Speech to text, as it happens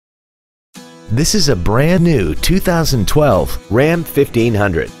This is a brand new 2012 Ram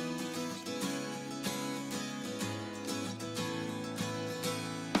 1500.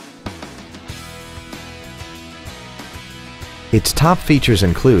 Its top features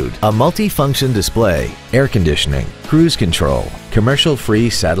include a multi-function display, air conditioning, cruise control, commercial-free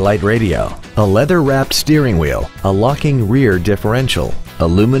satellite radio, a leather-wrapped steering wheel, a locking rear differential,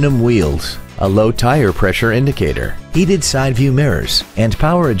 aluminum wheels, a low tire pressure indicator, heated side view mirrors, and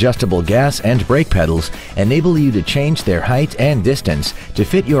power-adjustable gas and brake pedals enable you to change their height and distance to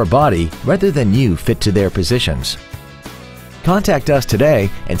fit your body rather than you fit to their positions. Contact us today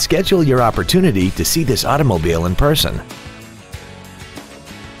and schedule your opportunity to see this automobile in person.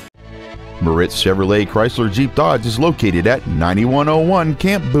 Moritz Chevrolet Chrysler Jeep Dodge is located at 9101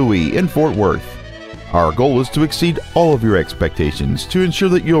 Camp Bowie in Fort Worth. Our goal is to exceed all of your expectations to ensure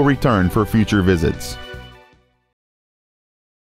that you'll return for future visits.